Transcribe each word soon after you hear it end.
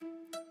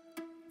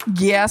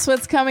Guess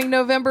what's coming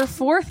November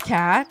 4th,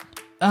 Kat?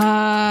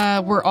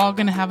 We're all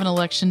going to have an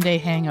election day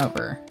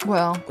hangover.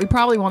 Well, we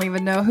probably won't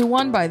even know who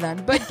won by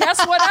then. But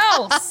guess what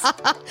else?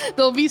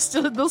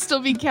 They'll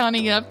still be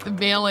counting up the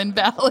mail-in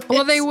ballots.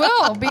 Well, they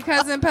will,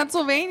 because in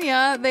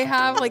Pennsylvania, they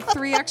have like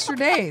 3 extra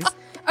days.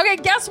 Okay,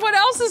 guess what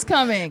else is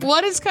coming?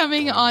 What is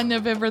coming on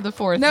November the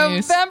 4th,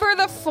 November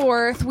the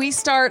 4th, we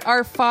start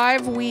our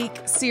 5-week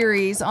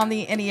series on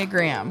the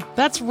Enneagram.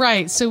 That's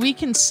right. So we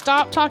can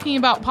stop talking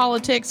about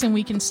politics and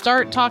we can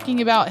start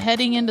talking about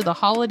heading into the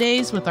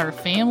holidays with our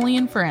family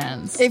and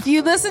friends. If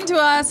you listen to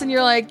us and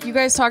you're like, you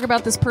guys talk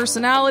about this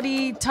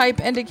personality type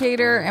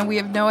indicator and we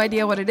have no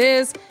idea what it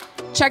is,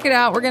 check it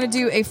out. We're going to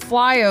do a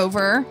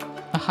flyover.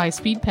 A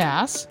high-speed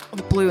pass.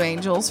 Blue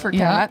Angels for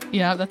Kat.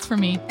 Yeah, that's for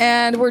me.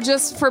 And we're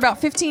just, for about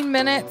 15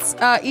 minutes,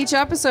 each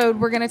episode,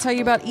 we're going to tell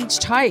you about each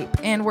type.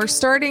 And we're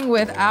starting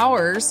with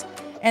ours,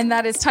 and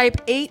that is type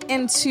 8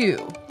 and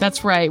 2.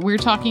 That's right. We're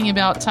talking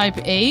about type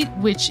 8,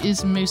 which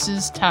is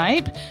Moose's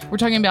type. We're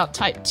talking about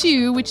type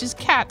 2, which is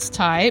Kat's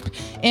type.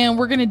 And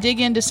we're going to dig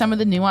into some of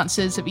the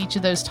nuances of each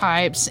of those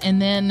types. And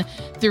then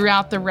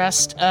throughout the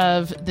rest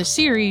of the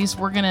series,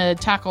 we're going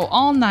to tackle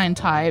all 9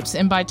 types.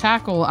 And by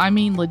tackle, I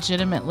mean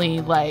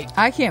legitimately, like...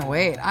 I can't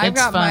wait. I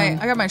got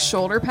my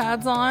shoulder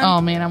pads on.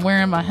 Oh, man, I'm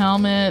wearing my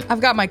helmet.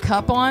 I've got my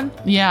cup on.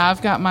 Yeah,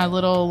 I've got my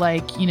little,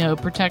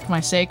 protect my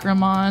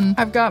sacrum on.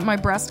 I've got my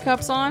breast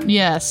cups on.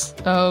 Yes.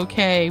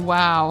 Okay,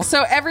 wow.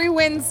 So every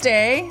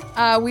Wednesday,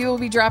 we will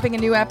be dropping a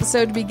new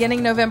episode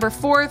beginning November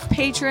 4th.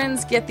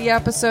 Patrons get the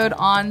episode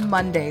on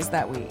Mondays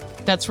that week.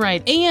 That's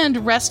right.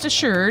 And rest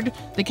assured,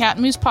 the Cat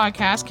and Moose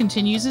podcast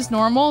continues as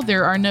normal.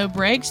 There are no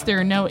breaks. There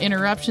are no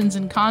interruptions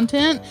in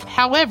content.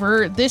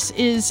 However, this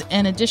is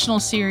an additional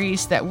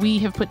series that we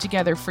have put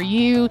together for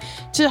you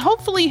to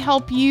hopefully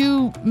help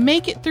you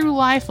make it through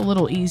life a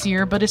little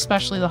easier, but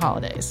especially the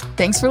holidays.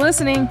 Thanks for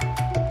listening.